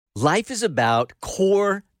Life is about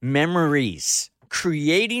core memories,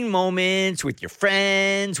 creating moments with your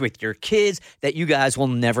friends, with your kids that you guys will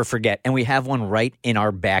never forget. And we have one right in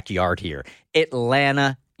our backyard here,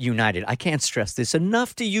 Atlanta United. I can't stress this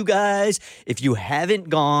enough to you guys. If you haven't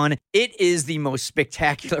gone, it is the most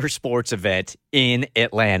spectacular sports event in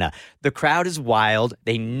Atlanta. The crowd is wild.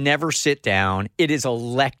 They never sit down. It is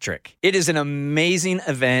electric. It is an amazing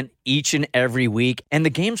event each and every week, and the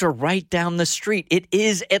games are right down the street. It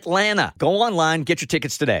is Atlanta. Go online, get your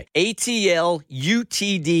tickets today. atlutd.com.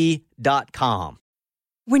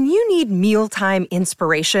 When you need mealtime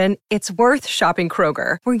inspiration, it's worth shopping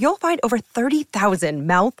Kroger, where you'll find over 30,000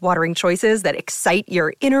 mouth-watering choices that excite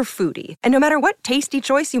your inner foodie. And no matter what tasty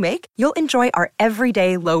choice you make, you'll enjoy our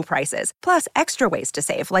everyday low prices, plus extra ways to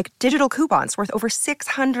save, like digital coupons worth over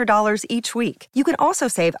 $600 each week. You can also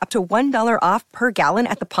save up to $1 off per gallon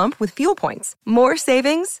at the pump with fuel points. More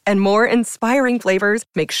savings and more inspiring flavors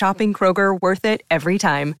make shopping Kroger worth it every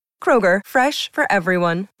time. Kroger, fresh for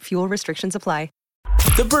everyone. Fuel restrictions apply.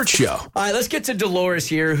 The Burt Show. All right, let's get to Dolores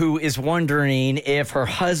here, who is wondering if her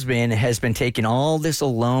husband has been taking all this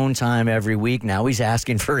alone time every week. Now he's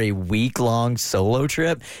asking for a week-long solo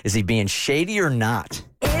trip. Is he being shady or not?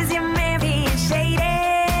 Is your man being shady?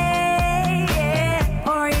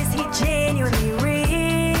 Or is he genuinely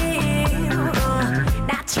real?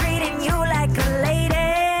 Not treating you like a lady,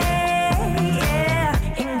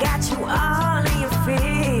 and got you all in your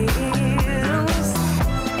feels.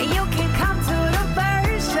 You can come to the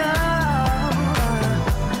Burt Show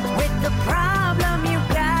with the problem you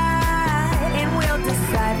got, and we'll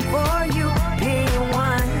decide for you.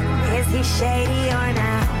 P1, is he shady or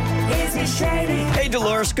not? Is he shady? Hey,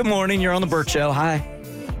 Dolores, good morning. You're on the Burt Show. Hi.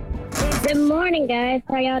 Good morning, guys.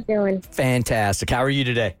 How y'all doing? Fantastic. How are you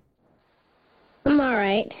today? I'm all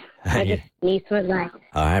right. I just need some advice.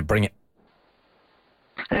 All right, bring it.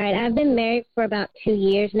 All right, I've been married for about 2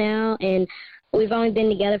 years now, and we've only been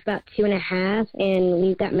together for about 2.5, and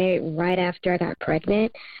we got married right after I got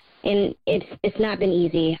pregnant. And it's not been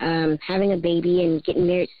easy. Having a baby and getting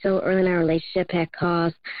married so early in our relationship had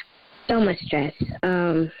caused so much stress.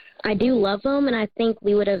 I do love him, and I think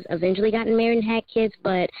we would have eventually gotten married and had kids,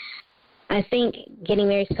 but I think getting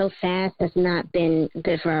married so fast has not been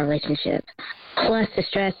good for our relationship. Plus the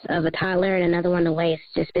stress of a toddler and another one on the way has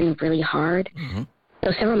just been really hard. Mm-hmm.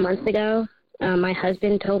 So several months ago, my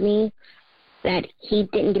husband told me that he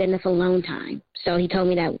didn't get enough alone time. So he told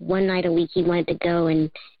me that one night a week he wanted to go and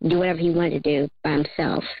do whatever he wanted to do by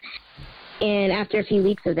himself. And after a few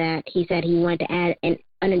weeks of that, he said he wanted to add an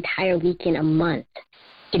entire weekend a month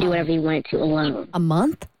to do whatever he wanted to alone. A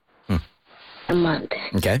month? A month.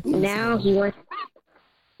 Okay. Now he wants,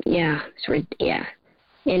 yeah.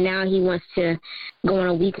 And now he wants to go on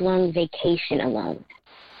a week-long vacation alone.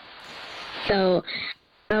 So,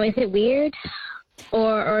 is it weird?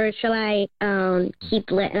 Or shall I keep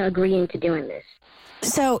agreeing to doing this?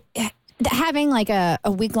 So having like a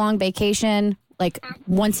week-long vacation, like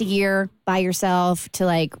once a year by yourself to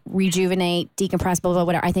like rejuvenate, decompress, blah, blah,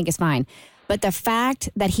 whatever, I think is fine. But the fact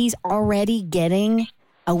that he's already getting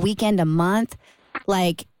a weekend a month,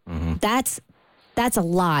 like that's a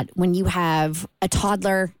lot when you have a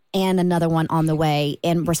toddler and another one on the way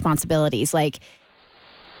and responsibilities. Like,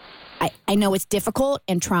 I know it's difficult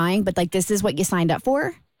and trying, but like this is what you signed up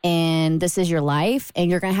for and this is your life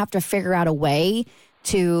and you're going to have to figure out a way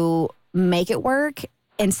to make it work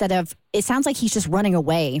instead of, it sounds like he's just running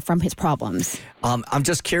away from his problems. I'm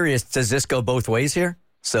just curious, does this go both ways here?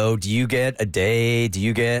 So do you get a day? Do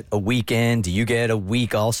you get a weekend? Do you get a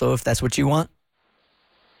week also if that's what you want?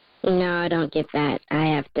 No, I don't get that. I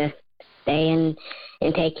have to stay and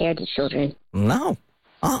take care of the children. No.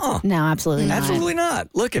 No, absolutely not. Absolutely not.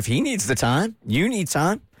 Look, if he needs the time, you need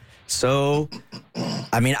time. So,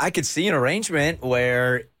 I mean, I could see an arrangement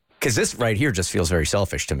where, because this right here just feels very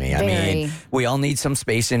selfish to me. I mean, we all need some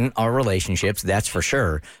space in our relationships, that's for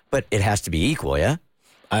sure. But it has to be equal, yeah?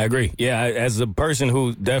 I agree. Yeah, as a person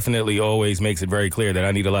who definitely always makes it very clear that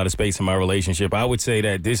I need a lot of space in my relationship, I would say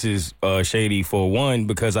that this is shady for one,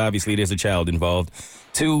 because obviously there's a child involved.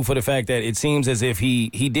 Two, for the fact that it seems as if he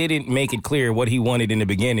didn't make it clear what he wanted in the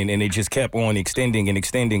beginning, and it just kept on extending and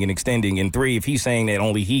extending and extending. And three, if he's saying that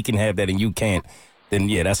only he can have that and you can't, then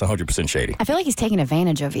yeah, that's 100% shady. I feel like he's taking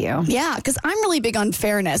advantage of you. Yeah, because I'm really big on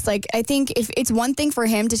fairness. Like, I think if it's one thing for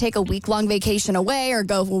him to take a week-long vacation away or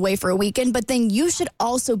go away for a weekend, but then you should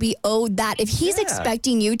also be owed that. If he's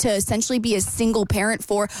expecting you to essentially be a single parent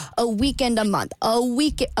for a weekend a month, a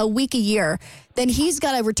week a year, then he's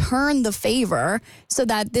got to return the favor so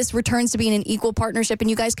that this returns to being an equal partnership and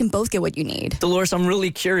you guys can both get what you need. Dolores, I'm really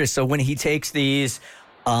curious. So when he takes these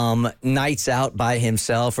nights out by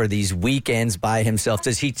himself or these weekends by himself?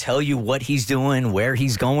 Does he tell you what he's doing, where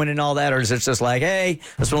he's going and all that? Or is it just like, hey,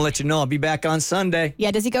 I just want to let you know I'll be back on Sunday?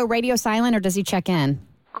 Yeah, does he go radio silent or does he check in?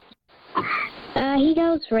 He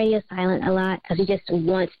goes radio silent a lot because he just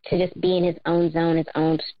wants to just be in his own zone, his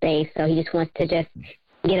own space. So he just wants to just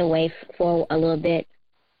get away for a little bit.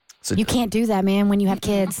 So, You can't do that, man, when you have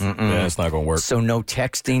kids. Yeah, it's not going to work. so no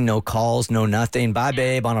texting, no calls, no nothing. Bye,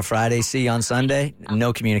 babe, on a Friday, see you on Sunday.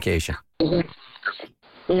 No communication.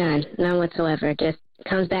 None whatsoever. Just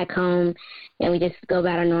comes back home, and we just go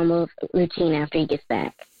about our normal routine after he gets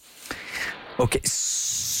back. Okay,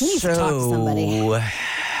 He needs to talk to somebody.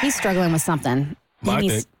 He's struggling with something. My He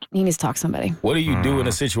thing- needs to talk to somebody. What do you do in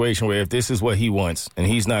a situation where if this is what he wants and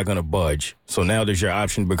he's not going to budge? So now does your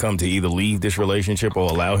option become to either leave this relationship or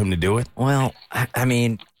allow him to do it? Well, I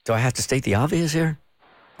mean, do I have to state the obvious here?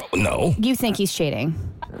 No. You think he's cheating?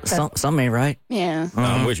 Some ain't right. Yeah.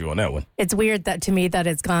 I'm with you on that one. It's weird that to me that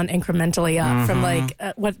it's gone incrementally up from like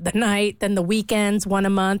the night, then the weekends, one a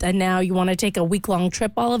month, and now you want to take a week-long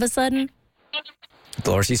trip all of a sudden.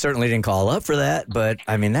 Dolores, he certainly didn't call up for that, but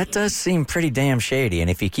I mean, that does seem pretty damn shady. And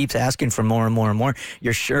if he keeps asking for more and more and more,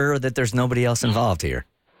 you're sure that there's nobody else involved here.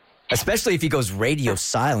 Especially if he goes radio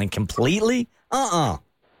silent completely. I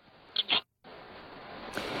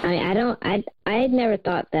mean, I had never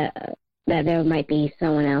thought that there might be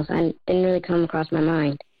someone else. I didn't really come across my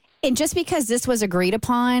mind. And just because this was agreed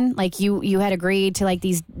upon, like you had agreed to like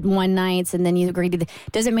these one nights and then you agreed to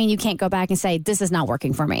doesn't mean you can't go back and say, this is not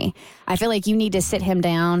working for me. I feel like you need to sit him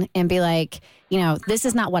down and be like, this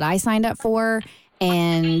is not what I signed up for.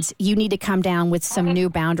 And you need to come down with some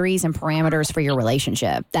new boundaries and parameters for your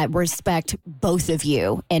relationship that respect both of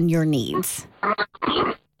you and your needs.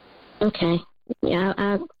 Okay. Yeah,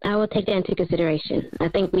 I will take that into consideration. I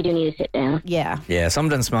think we do need to sit down. Yeah. Yeah,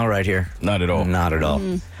 something doesn't smell right here. Not at all. Not at all.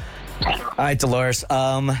 All right, Dolores,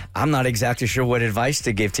 I'm not exactly sure what advice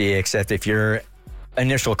to give to you, except if your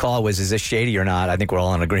initial call was, is this shady or not? I think we're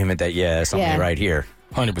all in agreement that, something right here.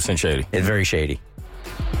 100% shady. It's very shady.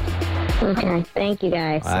 Okay. Thank you,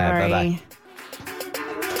 guys. All right, bye-bye.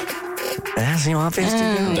 That seemed obvious to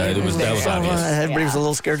you. That was obvious. Everybody was a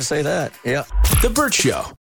little scared to say that. Yeah. The Burt Show.